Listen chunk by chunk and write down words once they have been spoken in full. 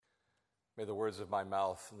May the words of my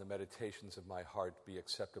mouth and the meditations of my heart be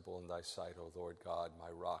acceptable in thy sight, O Lord God, my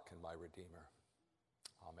rock and my redeemer.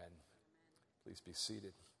 Amen. Please be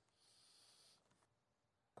seated.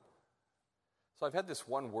 So I've had this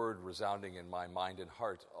one word resounding in my mind and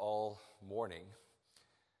heart all morning.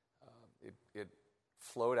 It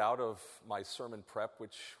flowed out of my sermon prep,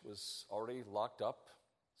 which was already locked up,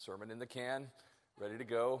 sermon in the can, ready to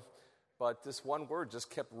go. But this one word just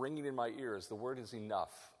kept ringing in my ears. The word is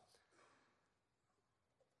enough.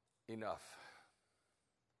 Enough.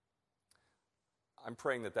 I'm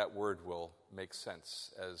praying that that word will make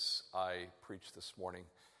sense as I preach this morning.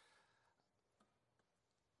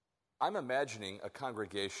 I'm imagining a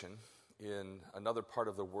congregation in another part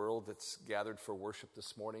of the world that's gathered for worship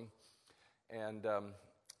this morning, and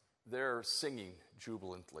they're singing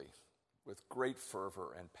jubilantly with great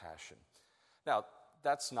fervor and passion. Now,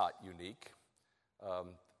 that's not unique.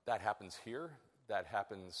 That happens here. That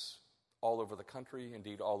happens all over the country,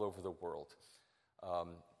 indeed all over the world.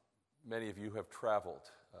 Many of you have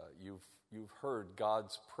traveled. You've heard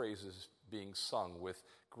God's praises being sung with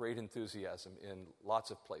great enthusiasm in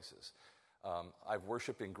lots of places. I've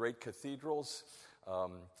worshiped in great cathedrals.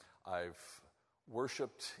 I've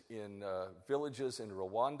worshiped in villages in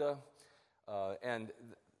Rwanda. And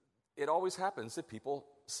it always happens that people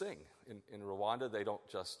sing. In Rwanda, they don't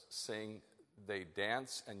just sing, they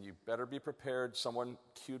dance, and you better be prepared. Someone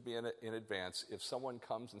cued me in advance. If someone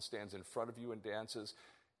comes and stands in front of you and dances,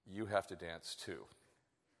 you have to dance too.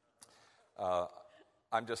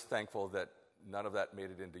 I'm just thankful that none of that made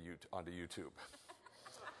it onto YouTube.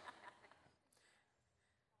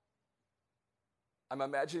 I'm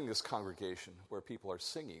imagining this congregation where people are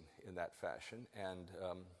singing in that fashion, and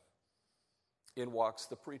in walks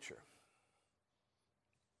the preacher.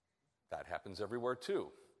 That happens everywhere too.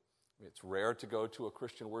 It's rare to go to a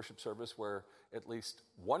Christian worship service where at least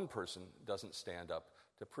one person doesn't stand up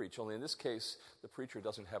to preach. Only in this case, the preacher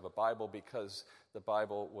doesn't have a Bible because the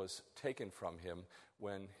Bible was taken from him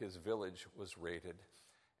when his village was raided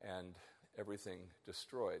and everything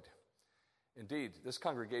destroyed. Indeed, this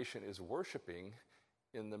congregation is worshiping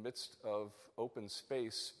in the midst of open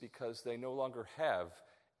space because they no longer have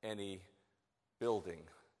any building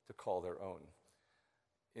to call their own.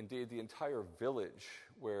 Indeed, the entire village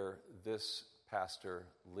where this pastor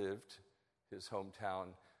lived, his hometown,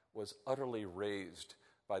 was utterly razed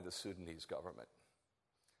by the Sudanese government.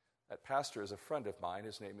 That pastor is a friend of mine.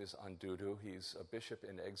 His name is Andudu. He's a bishop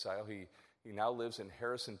in exile. He now lives in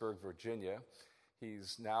Harrisonburg, Virginia.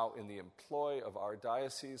 He's now in the employ of our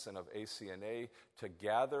diocese and of ACNA to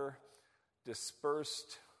gather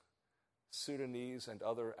dispersed Sudanese and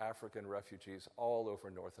other African refugees all over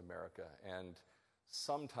North America. And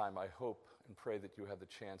sometime I hope and pray that you have the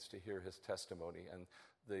chance to hear his testimony and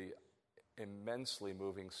the immensely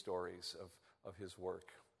moving stories of his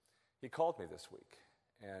work. He called me this week,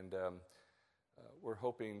 and we're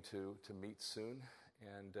hoping to meet soon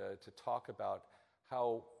and to talk about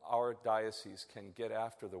how our diocese can get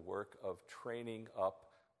after the work of training up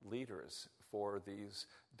leaders for these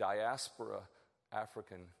diaspora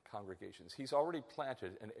African congregations. He's already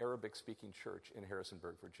planted an Arabic-speaking church in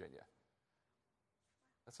Harrisonburg, Virginia.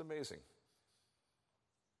 That's amazing.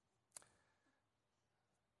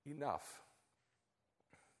 Enough.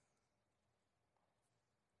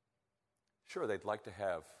 Sure, they'd like to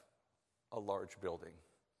have a large building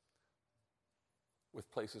with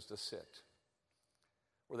places to sit,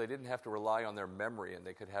 where they didn't have to rely on their memory and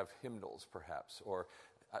they could have hymnals, perhaps. Or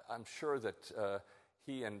I'm sure that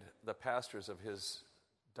he and the pastors of his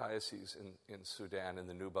diocese in Sudan in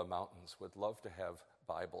the Nuba Mountains would love to have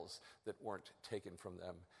Bibles that weren't taken from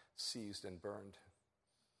them, seized and burned.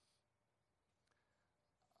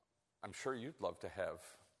 I'm sure you'd love to have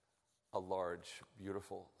a large,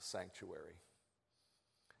 beautiful sanctuary.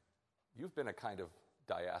 You've been a kind of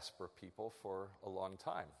diaspora people for a long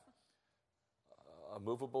time. A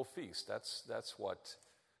movable feast, that's what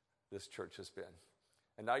this church has been.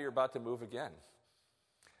 And now you're about to move again.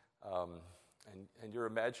 And you're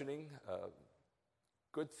imagining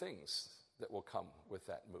good things that will come with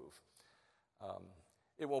that move.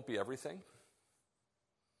 It won't be everything,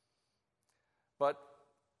 but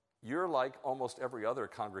you're like almost every other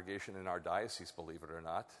congregation in our diocese, believe it or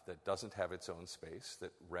not, that doesn't have its own space,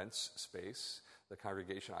 that rents space. The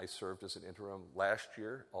congregation I served as an interim last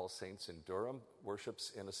year, All Saints in Durham,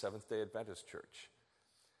 worships in a Seventh-day Adventist church.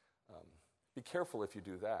 Be careful if you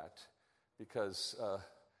do that, because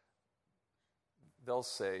they'll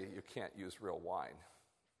say you can't use real wine.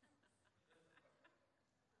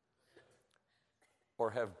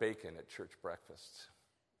 Or have bacon at church breakfast.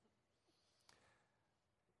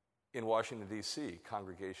 In Washington, D.C.,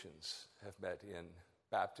 congregations have met in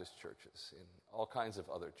Baptist churches, in all kinds of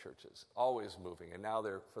other churches, always moving. And now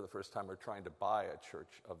they're, for the first time, are trying to buy a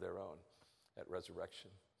church of their own at Resurrection.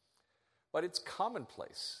 But it's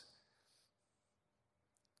commonplace.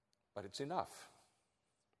 But it's enough.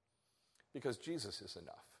 Because Jesus is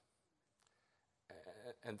enough.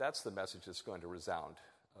 And that's the message that's going to resound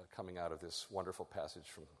coming out of this wonderful passage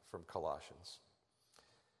from Colossians.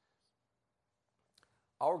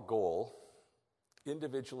 Our goal,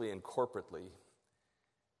 individually and corporately,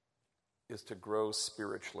 is to grow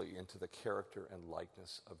spiritually into the character and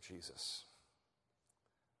likeness of Jesus.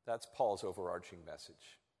 That's Paul's overarching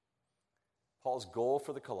message. Paul's goal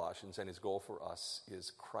for the Colossians and his goal for us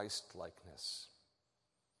is Christ-likeness.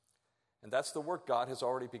 And that's the work God has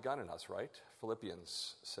already begun in us, right?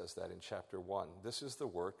 Philippians says that in chapter 1. This is the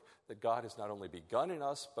work that God has not only begun in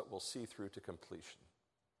us, but will see through to completion.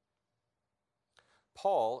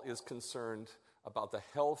 Paul is concerned about the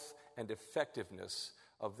health and effectiveness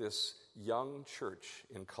of this young church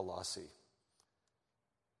in Colossae.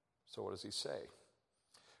 So what does he say?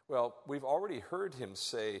 Well, we've already heard him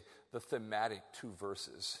say the thematic 2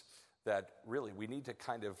 verses that really we need to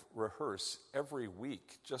kind of rehearse every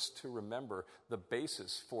week just to remember the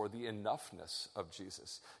basis for the enoughness of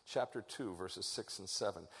Jesus. Chapter 2, verses 6 and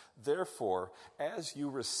 7. Therefore, as you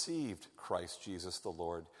received Christ Jesus the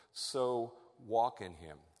Lord, so walk in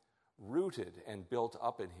him, rooted and built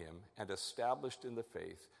up in him, and established in the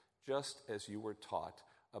faith, just as you were taught,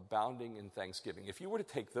 abounding in thanksgiving. If you were to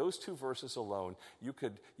take those 2 verses alone, you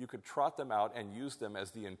could trot them out and use them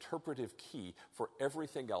as the interpretive key for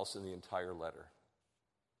everything else in the entire letter.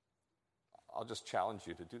 I'll just challenge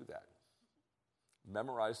you to do that.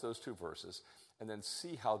 Memorize those 2 verses, and then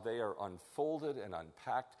see how they are unfolded and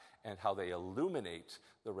unpacked, and how they illuminate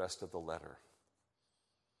the rest of the letter.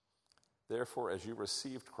 Therefore, as you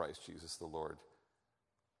received Christ Jesus the Lord,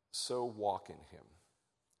 so walk in him,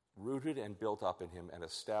 rooted and built up in him and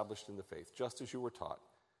established in the faith, just as you were taught,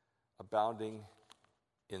 abounding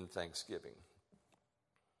in thanksgiving.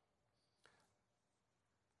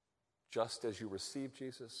 Just as you received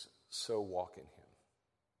Jesus, so walk in him.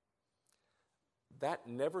 That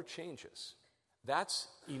never changes. That's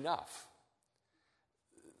enough.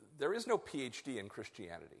 There is no PhD in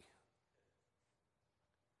Christianity.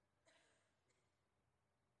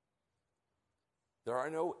 There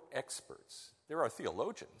are no experts. There are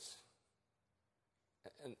theologians.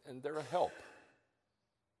 And they're a help.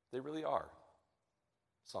 They really are.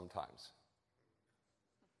 Sometimes.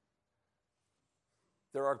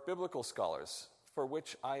 There are biblical scholars for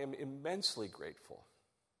which I am immensely grateful.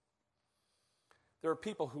 There are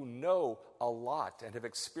people who know a lot and have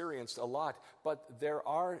experienced a lot, but there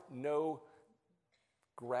are no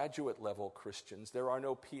graduate level Christians. There are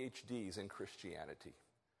no PhDs in Christianity.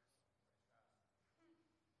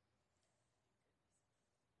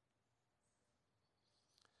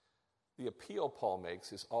 The appeal Paul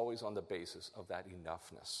makes is always on the basis of that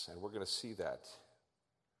enoughness, and we're going to see that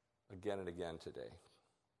again and again today.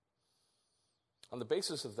 On the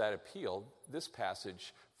basis of that appeal, this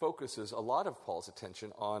passage focuses a lot of Paul's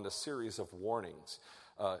attention on a series of warnings.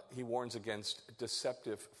 He warns against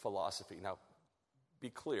deceptive philosophy. Now,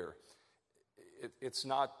 be clear, he's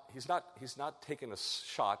not taking a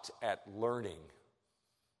shot at learning.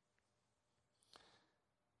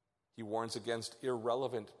 He warns against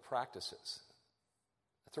irrelevant practices.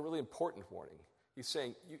 That's a really important warning. He's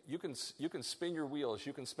saying you can spin your wheels,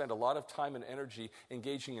 you can spend a lot of time and energy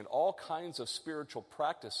engaging in all kinds of spiritual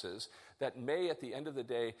practices that may, at the end of the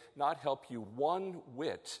day, not help you one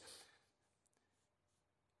whit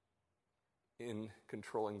in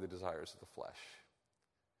controlling the desires of the flesh.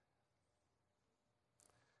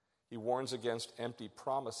 He warns against empty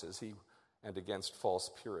promises and against false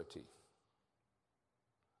purity.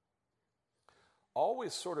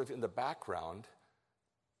 Always sort of in the background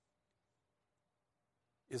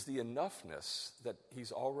is the enoughness that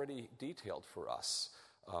he's already detailed for us.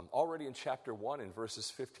 Already in chapter 1 in verses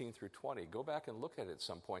 15 through 20. Go back and look at it at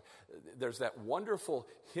some point. There's that wonderful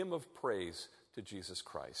hymn of praise to Jesus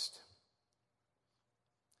Christ.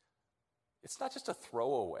 It's not just a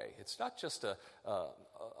throwaway. It's not just a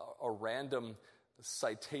random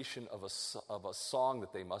citation of a song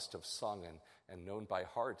that they must have sung and known by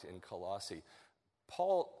heart in Colossae.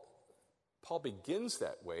 Paul begins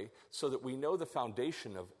that way so that we know the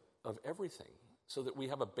foundation of everything, so that we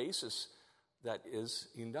have a basis that is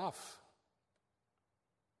enough.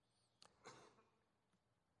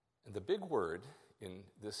 And the big word in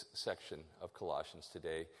this section of Colossians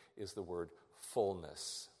today is the word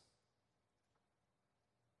fullness.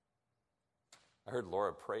 I heard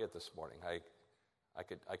Laura pray it this morning. I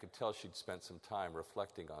could tell she'd spent some time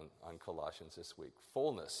reflecting on Colossians this week.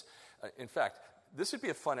 Fullness. In fact, this would be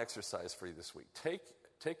a fun exercise for you this week.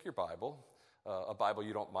 Take your Bible, a Bible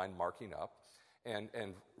you don't mind marking up, and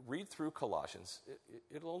read through Colossians.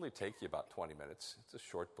 It'll only take you about 20 minutes. It's a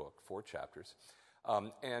short book, 4 chapters.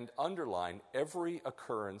 And underline every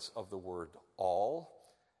occurrence of the word all,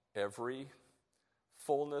 every,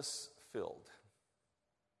 fullness filled.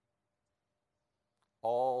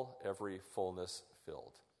 All, every, fullness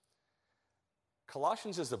filled.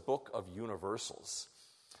 Colossians is a book of universals.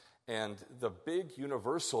 And the big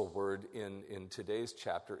universal word in today's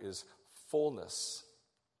chapter is fullness.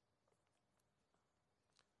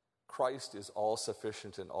 Christ is all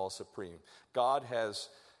sufficient and all supreme. God has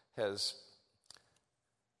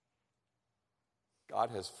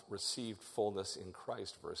received fullness in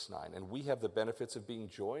Christ, verse 9, and we have the benefits of being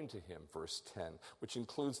joined to him, verse 10, which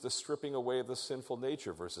includes the stripping away of the sinful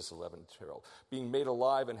nature, verses 11 and 12, being made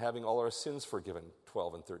alive and having all our sins forgiven,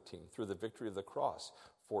 12 and 13, through the victory of the cross,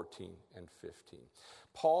 14 and 15.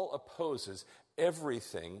 Paul opposes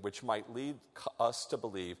everything which might lead us to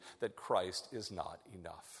believe that Christ is not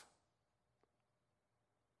enough.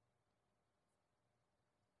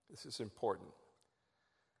 This is important.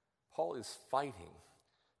 Paul is fighting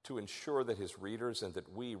to ensure that his readers and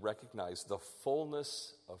that we recognize the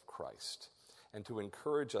fullness of Christ and to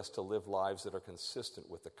encourage us to live lives that are consistent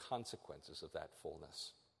with the consequences of that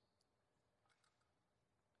fullness.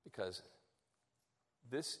 Because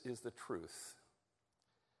this is the truth.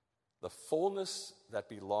 The fullness that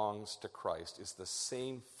belongs to Christ is the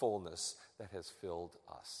same fullness that has filled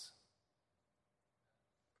us.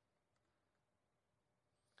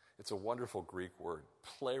 It's a wonderful Greek word,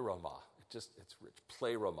 pleroma. It's rich.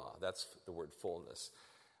 Pleroma, that's the word fullness.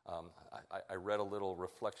 I read a little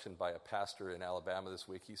reflection by a pastor in Alabama this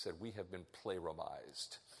week. He said, we have been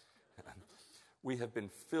pleromized. We have been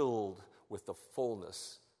filled with the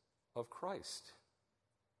fullness of Christ.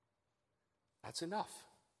 That's enough.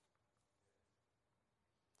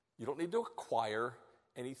 You don't need to acquire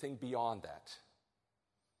anything beyond that.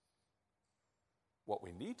 What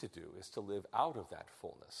we need to do is to live out of that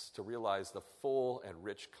fullness, to realize the full and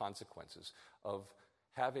rich consequences of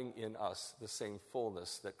having in us the same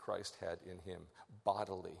fullness that Christ had in him,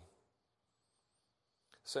 bodily.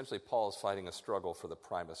 Essentially, Paul is fighting a struggle for the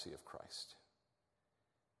primacy of Christ.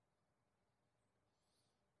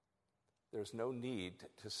 There's no need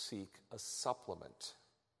to seek a supplement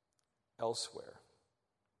elsewhere.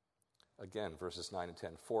 Again, verses 9 and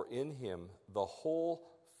 10. For in him the whole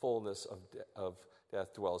fullness of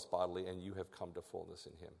death dwells bodily, and you have come to fullness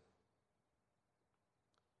in him.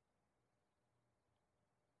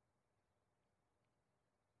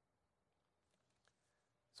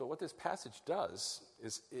 So what this passage does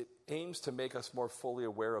is it aims to make us more fully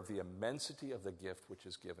aware of the immensity of the gift which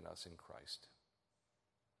is given us in Christ.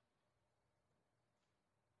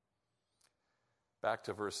 Back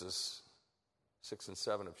to verses 6 and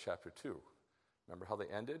 7 of chapter 2. Remember how they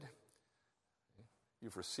ended?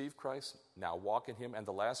 You've received Christ, now walk in him. And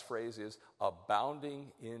the last phrase is abounding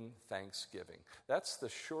in thanksgiving. That's the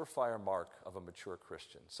surefire mark of a mature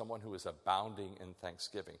Christian, someone who is abounding in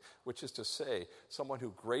thanksgiving, which is to say, someone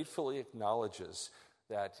who gratefully acknowledges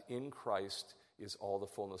that in Christ is all the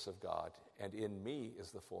fullness of God, and in me is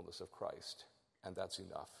the fullness of Christ, and that's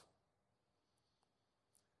enough.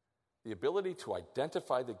 The ability to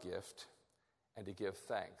identify the gift and to give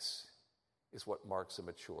thanks is what marks a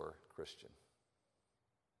mature Christian.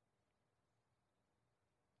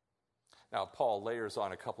 Now, Paul layers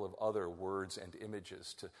on a couple of other words and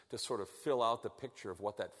images to sort of fill out the picture of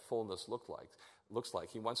what that fullness looks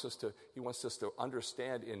like. He wants us to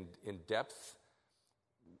understand in depth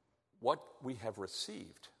what we have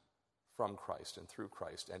received from Christ and through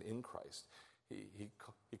Christ and in Christ.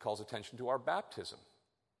 He calls attention to our baptism.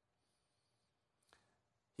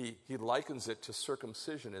 He likens it to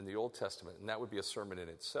circumcision in the Old Testament, and that would be a sermon in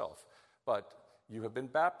itself. But you have been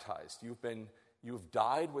baptized. You've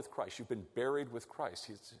died with Christ. You've been buried with Christ.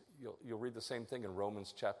 You'll read the same thing in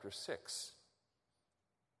Romans chapter 6.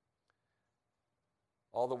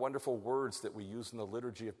 All the wonderful words that we use in the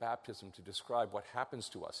liturgy of baptism to describe what happens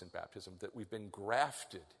to us in baptism, that we've been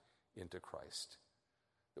grafted into Christ,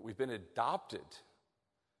 that we've been adopted.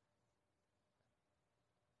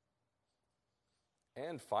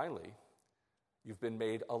 And finally, you've been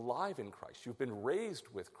made alive in Christ. You've been raised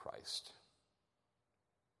with Christ.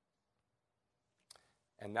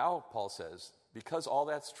 And now, Paul says, because all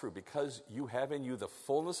that's true, because you have in you the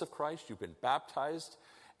fullness of Christ, you've been baptized,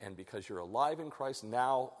 and because you're alive in Christ,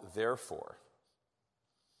 now, therefore,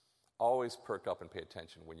 always perk up and pay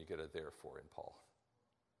attention when you get a therefore in Paul.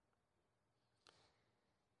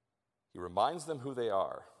 He reminds them who they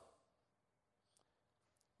are.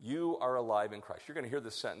 You are alive in Christ. You're going to hear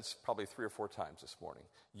this sentence probably 3 or 4 times this morning.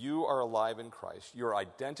 You are alive in Christ. Your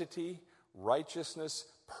identity, righteousness,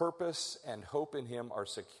 purpose, and hope in him are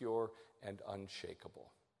secure and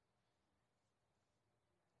unshakable.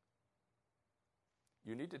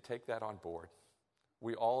 You need to take that on board.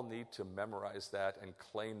 We all need to memorize that and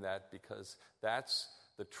claim that, because that's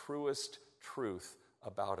the truest truth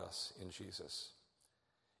about us in Jesus.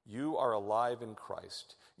 You are alive in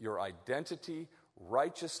Christ. Your identity,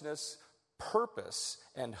 righteousness, purpose,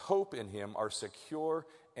 and hope in him are secure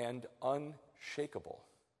and unshakable.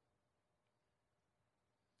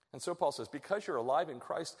 And so Paul says, because you're alive in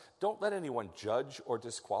Christ, don't let anyone judge or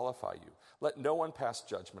disqualify you. Let no one pass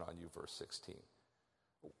judgment on you, verse 16.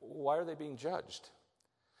 Why are they being judged?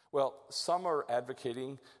 Well, some are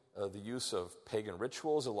advocating the use of pagan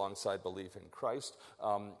rituals alongside belief in Christ.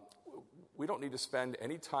 We don't need to spend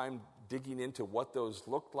any time digging into what those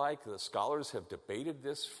looked like. The scholars have debated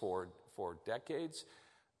this for decades.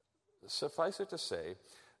 Suffice it to say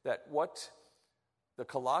that what the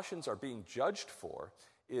Colossians are being judged for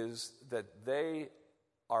is that they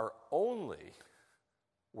are only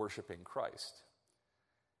worshiping Christ.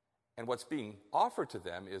 And what's being offered to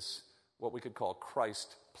them is what we could call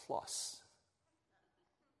Christ plus.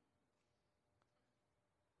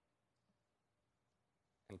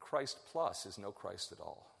 And Christ plus is no Christ at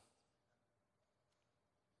all.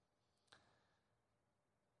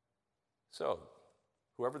 So,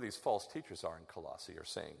 whoever these false teachers are in Colossae are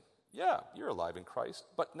saying, yeah, you're alive in Christ,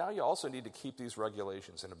 but now you also need to keep these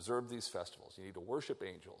regulations and observe these festivals. You need to worship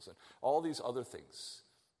angels and all these other things.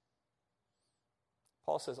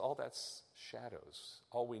 Paul says all that's shadows.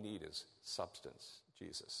 All we need is substance,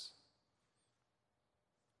 Jesus.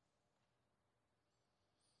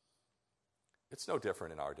 It's no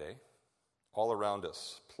different in our day. All around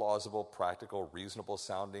us, plausible, practical, reasonable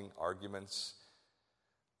sounding arguments.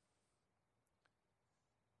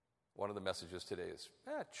 One of the messages today is,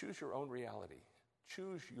 choose your own reality.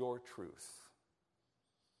 Choose your truth.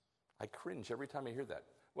 I cringe every time I hear that.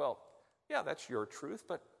 Well, yeah, that's your truth,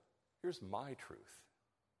 but here's my truth.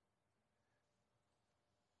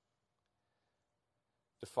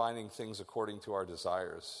 Defining things according to our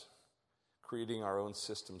desires, creating our own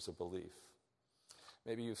systems of belief.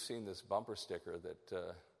 Maybe you've seen this bumper sticker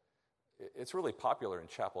that it's really popular in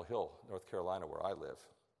Chapel Hill, North Carolina, where I live.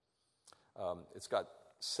 It's got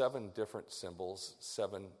 7 different symbols,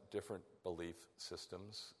 7 different belief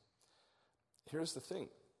systems. Here's the thing.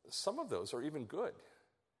 Some of those are even good.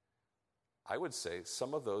 I would say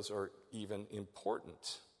some of those are even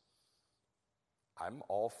important. I'm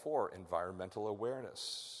all for environmental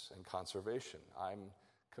awareness and conservation. I'm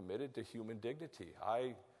committed to human dignity.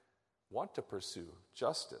 I want to pursue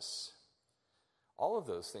justice. All of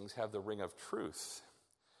those things have the ring of truth.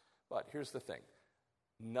 But here's the thing.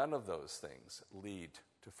 None of those things lead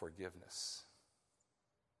to forgiveness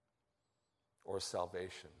or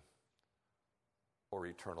salvation or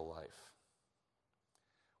eternal life.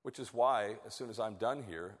 Which is why, as soon as I'm done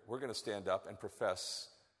here, we're going to stand up and profess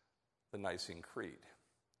the Nicene Creed.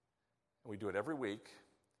 And we do it every week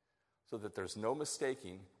so that there's no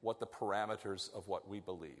mistaking what the parameters of what we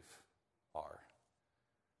believe are.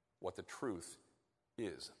 What the truth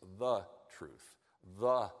is. The truth.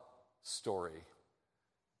 The story.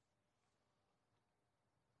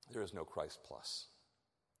 There is no Christ plus.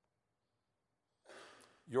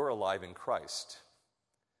 You're alive in Christ.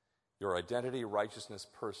 Your identity, righteousness,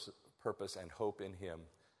 purpose, and hope in him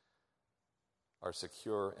are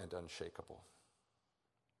secure and unshakable.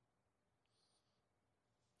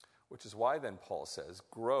 Which is why then Paul says,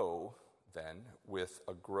 grow then with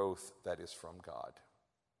a growth that is from God.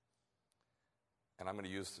 And I'm going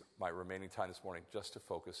to use my remaining time this morning just to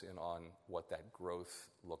focus in on what that growth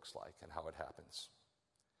looks like and how it happens.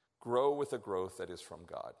 Grow with a growth that is from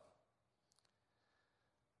God.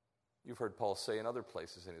 You've heard Paul say in other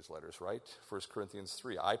places in his letters, right? 1 Corinthians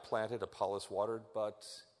 3, I planted, Apollos watered, but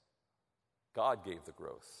God gave the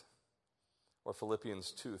growth. Or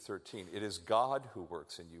Philippians 2:13, it is God who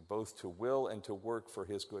works in you, both to will and to work for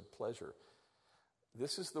his good pleasure.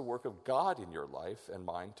 This is the work of God in your life and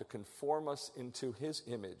mine to conform us into his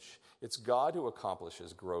image. It's God who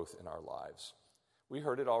accomplishes growth in our lives. We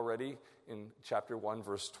heard it already in chapter 1,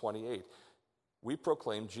 verse 28. We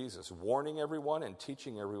proclaim Jesus, warning everyone and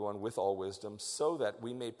teaching everyone with all wisdom, so that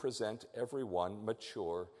we may present everyone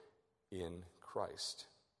mature in Christ.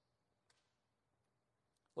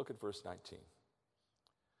 Look at verse 19.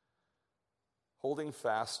 Holding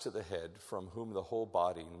fast to the head, from whom the whole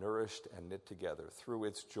body, nourished and knit together through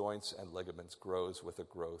its joints and ligaments, grows with a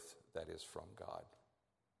growth that is from God.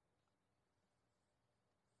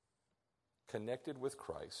 connected with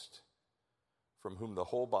Christ, from whom the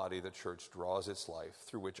whole body, the church, draws its life,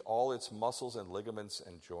 through which all its muscles and ligaments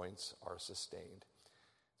and joints are sustained.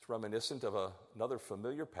 It's reminiscent of another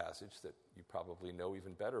familiar passage that you probably know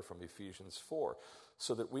even better from Ephesians 4,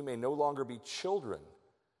 so that we may no longer be children,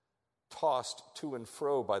 tossed to and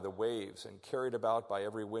fro by the waves and carried about by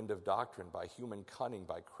every wind of doctrine, by human cunning,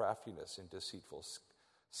 by craftiness and deceitful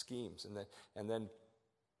schemes. And then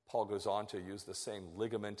Paul goes on to use the same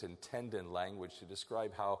ligament and tendon language to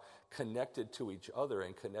describe how connected to each other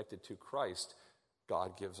and connected to Christ,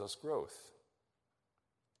 God gives us growth.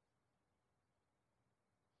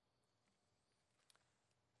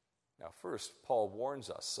 Now, first, Paul warns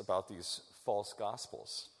us about these false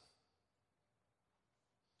gospels.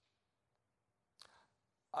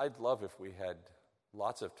 I'd love if we had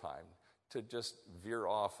lots of time to just veer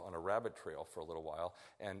off on a rabbit trail for a little while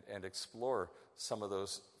and explore some of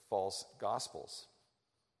those false gospels.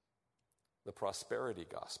 The prosperity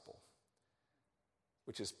gospel,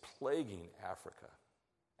 which is plaguing Africa.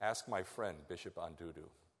 Ask my friend, Bishop Andudu.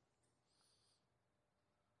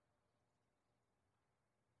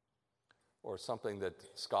 Or something that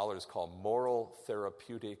scholars call moral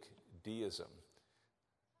therapeutic deism.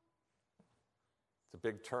 It's a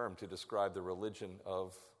big term to describe the religion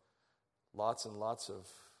of lots and lots of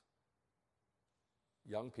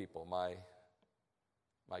young people, my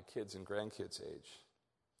kids' and grandkids' age.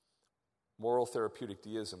 Moral therapeutic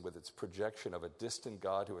deism, with its projection of a distant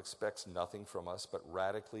God who expects nothing from us but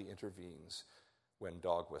radically intervenes when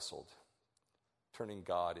dog whistled, turning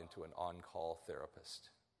God into an on-call therapist.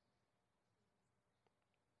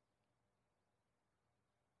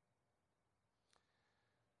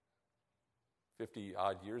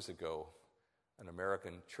 50-odd years ago, an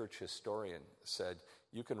American church historian said,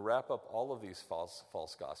 you can wrap up all of these false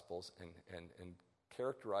gospels and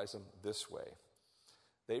characterize them this way.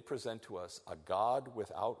 They present to us a God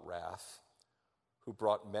without wrath who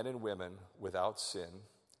brought men and women without sin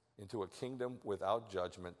into a kingdom without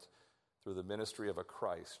judgment through the ministry of a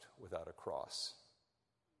Christ without a cross.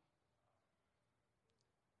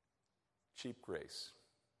 Cheap grace.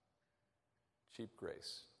 Cheap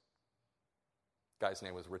grace. Guy's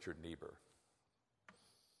name was Richard Niebuhr.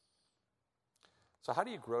 So how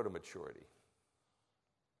do you grow to maturity?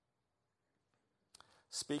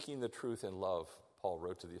 Speaking the truth in love, Paul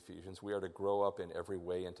wrote to the Ephesians, we are to grow up in every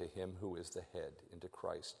way into him who is the head, into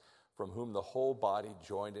Christ, from whom the whole body,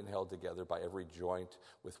 joined and held together by every joint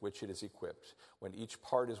with which it is equipped, when each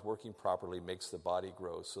part is working properly, makes the body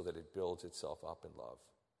grow so that it builds itself up in love.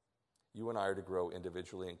 You and I are to grow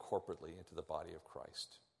individually and corporately into the body of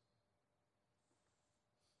Christ.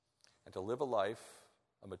 And to live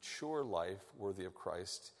a mature life worthy of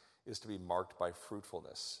Christ, is to be marked by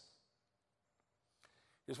fruitfulness.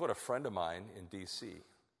 Here's what a friend of mine in D.C.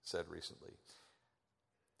 said recently.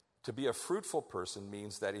 To be a fruitful person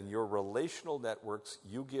means that in your relational networks,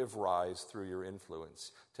 you give rise through your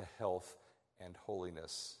influence to health and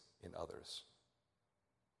holiness in others.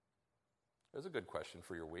 There's a good question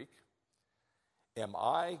for your week. Am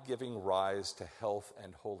I giving rise to health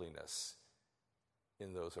and holiness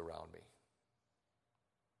in those around me?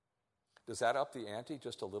 Does that up the ante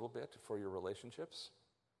just a little bit for your relationships?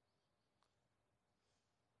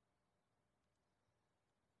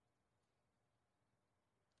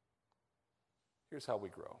 Here's how we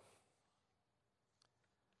grow.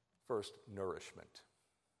 First, nourishment.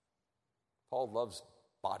 Paul loves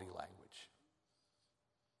body language.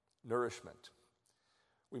 Nourishment.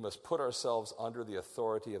 We must put ourselves under the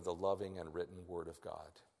authority of the loving and written Word of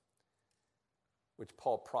God, which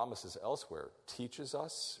Paul promises elsewhere, teaches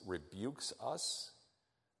us, rebukes us.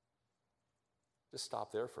 Just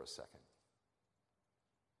stop there for a second.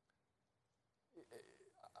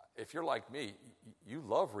 If you're like me, you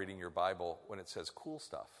love reading your Bible when it says cool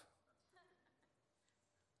stuff.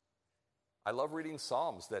 I love reading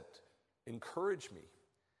Psalms that encourage me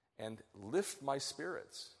and lift my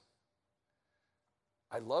spirits.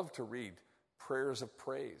 I love to read prayers of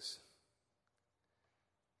praise.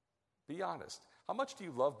 Be honest. How much do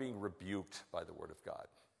you love being rebuked by the Word of God?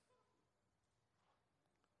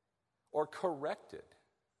 Or corrected?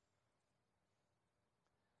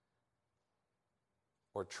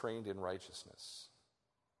 Or trained in righteousness?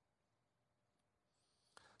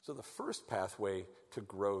 So the first pathway to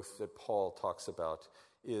growth that Paul talks about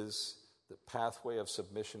is the pathway of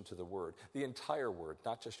submission to the Word. The entire Word,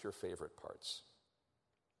 not just your favorite parts.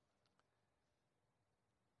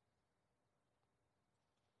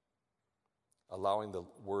 Allowing the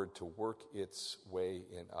Word to work its way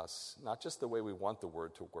in us, not just the way we want the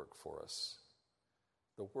Word to work for us.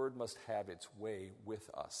 The Word must have its way with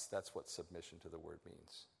us. That's what submission to the Word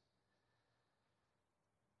means.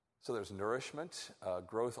 So there's nourishment.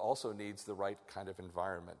 Growth also needs the right kind of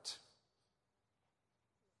environment.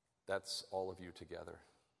 That's all of you together.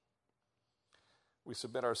 We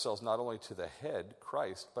submit ourselves not only to the head,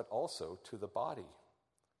 Christ, but also to the body,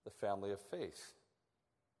 the family of faith.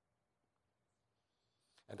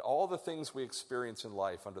 And all the things we experience in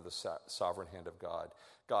life under the sovereign hand of God,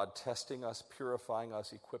 God testing us, purifying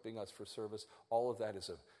us, equipping us for service, all of that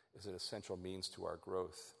is an essential means to our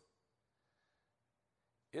growth.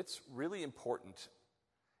 It's really important,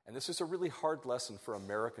 and this is a really hard lesson for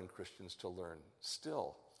American Christians to learn.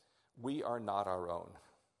 Still, we are not our own.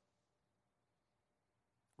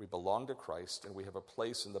 We belong to Christ, and we have a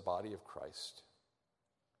place in the body of Christ.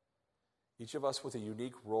 Each of us with a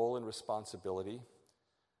unique role and responsibility,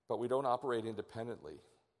 but we don't operate independently.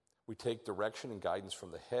 We take direction and guidance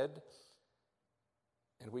from the head,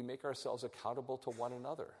 and we make ourselves accountable to one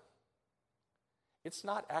another. It's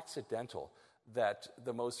not accidental that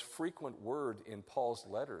the most frequent word in Paul's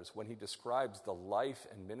letters when he describes the life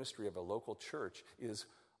and ministry of a local church is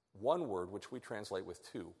one word, which we translate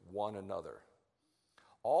with two, one another.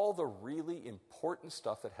 All the really important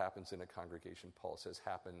stuff that happens in a congregation, Paul says,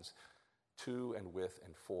 happens to and with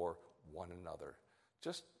and for one another.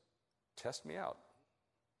 Just test me out.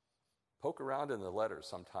 Poke around in the letters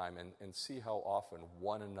sometime and see how often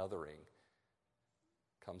one anothering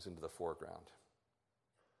comes into the foreground.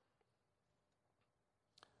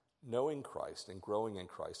 Knowing Christ and growing in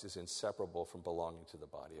Christ is inseparable from belonging to the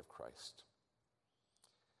body of Christ.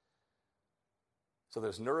 So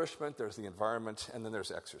there's nourishment, there's the environment, and then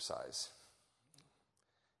there's exercise.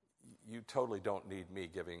 You totally don't need me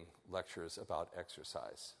giving lectures about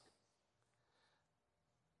exercise,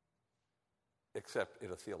 except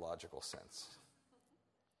in a theological sense,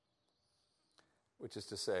 which is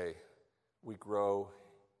to say, we grow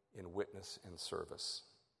in witness and service.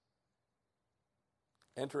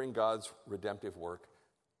 Entering God's redemptive work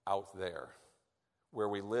out there, where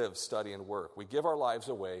we live, study, and work. We give our lives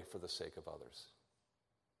away for the sake of others.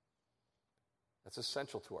 That's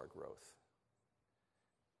essential to our growth.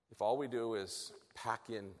 If all we do is pack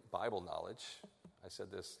in Bible knowledge, I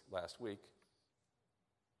said this last week,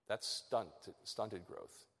 that's stunted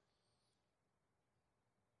growth.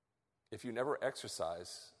 If you never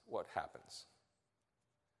exercise, what happens?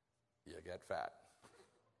 You get fat.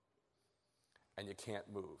 And you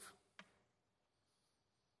can't move.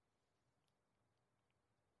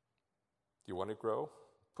 Do you want to grow?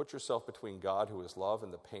 Put yourself between God, who is love,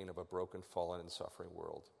 and the pain of a broken, fallen, and suffering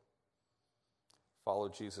world. Follow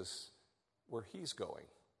Jesus where he's going,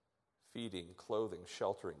 feeding, clothing,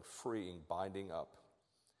 sheltering, freeing, binding up.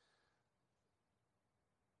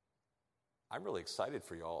 I'm really excited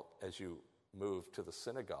for y'all as you move to the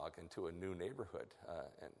synagogue and to a new neighborhood.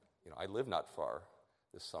 I live not far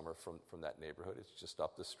this summer from that neighborhood. It's just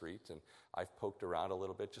up the street, and I've poked around a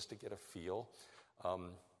little bit just to get a feel.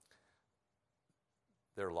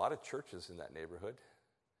 There are a lot of churches in that neighborhood.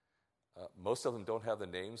 Most of them don't have the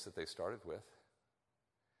names that they started with.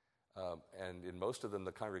 And in most of them,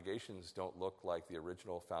 the congregations don't look like the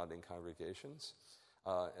original founding congregations.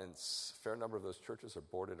 And a fair number of those churches are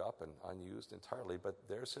boarded up and unused entirely. But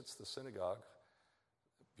there sits the synagogue,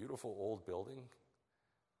 beautiful old building.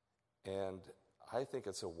 And I think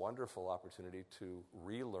it's a wonderful opportunity to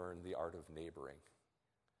relearn the art of neighboring.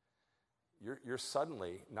 You're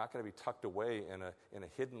suddenly not going to be tucked away in a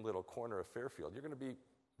hidden little corner of Fairfield. You're going to be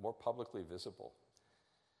more publicly visible.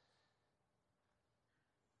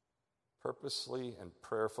 Purposely and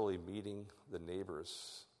prayerfully meeting the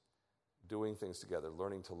neighbors, doing things together,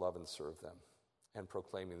 learning to love and serve them, and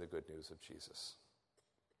proclaiming the good news of Jesus.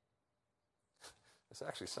 There's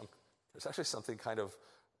actually something kind of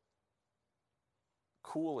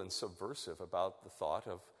cool and subversive about the thought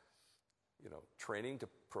of, training to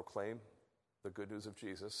proclaim the good news of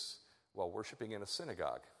Jesus while worshiping in a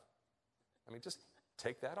synagogue. I mean, just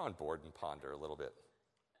take that on board and ponder a little bit.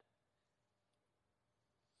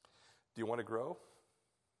 Do you want to grow?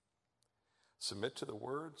 Submit to the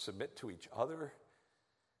word, submit to each other.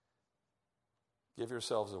 Give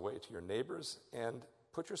yourselves away to your neighbors, and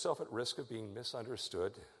put yourself at risk of being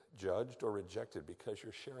misunderstood, judged, or rejected because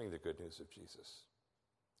you're sharing the good news of Jesus.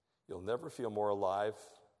 You'll never feel more alive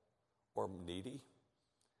or needy.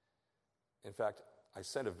 In fact, I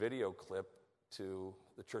sent a video clip to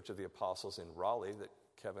the Church of the Apostles in Raleigh that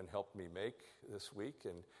Kevin helped me make this week,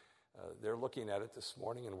 and they're looking at it this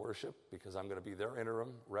morning in worship because I'm going to be their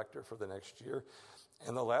interim rector for the next year.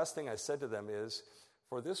 And the last thing I said to them is,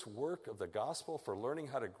 for this work of the gospel, for learning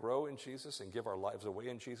how to grow in Jesus and give our lives away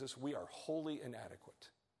in Jesus, we are wholly inadequate.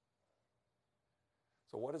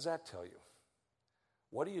 So what does that tell you?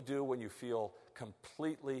 What do you do when you feel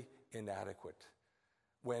completely inadequate?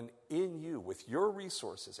 When in you, with your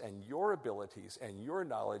resources and your abilities and your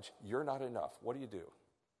knowledge, you're not enough, what do?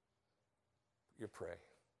 You pray.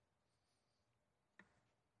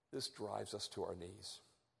 This drives us to our knees.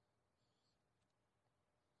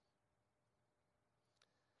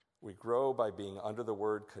 We grow by being under the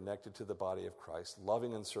word, connected to the body of Christ,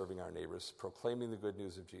 loving and serving our neighbors, proclaiming the good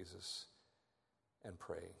news of Jesus, and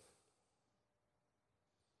praying.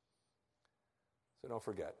 So don't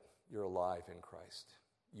forget, you're alive in Christ.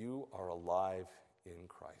 You are alive in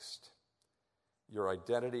Christ. Your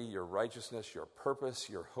identity, your righteousness, your purpose,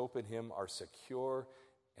 your hope in him are secure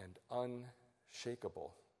and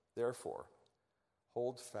unshakable. Therefore,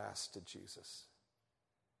 hold fast to Jesus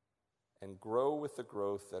and grow with the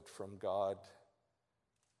growth that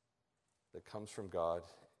comes from God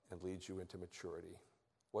and leads you into maturity.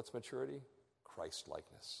 What's maturity?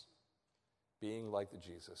 Christ-likeness. Being like the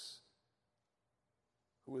Jesus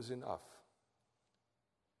who is enough.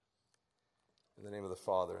 In the name of the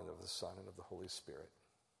Father, and of the Son, and of the Holy Spirit.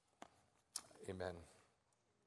 Amen.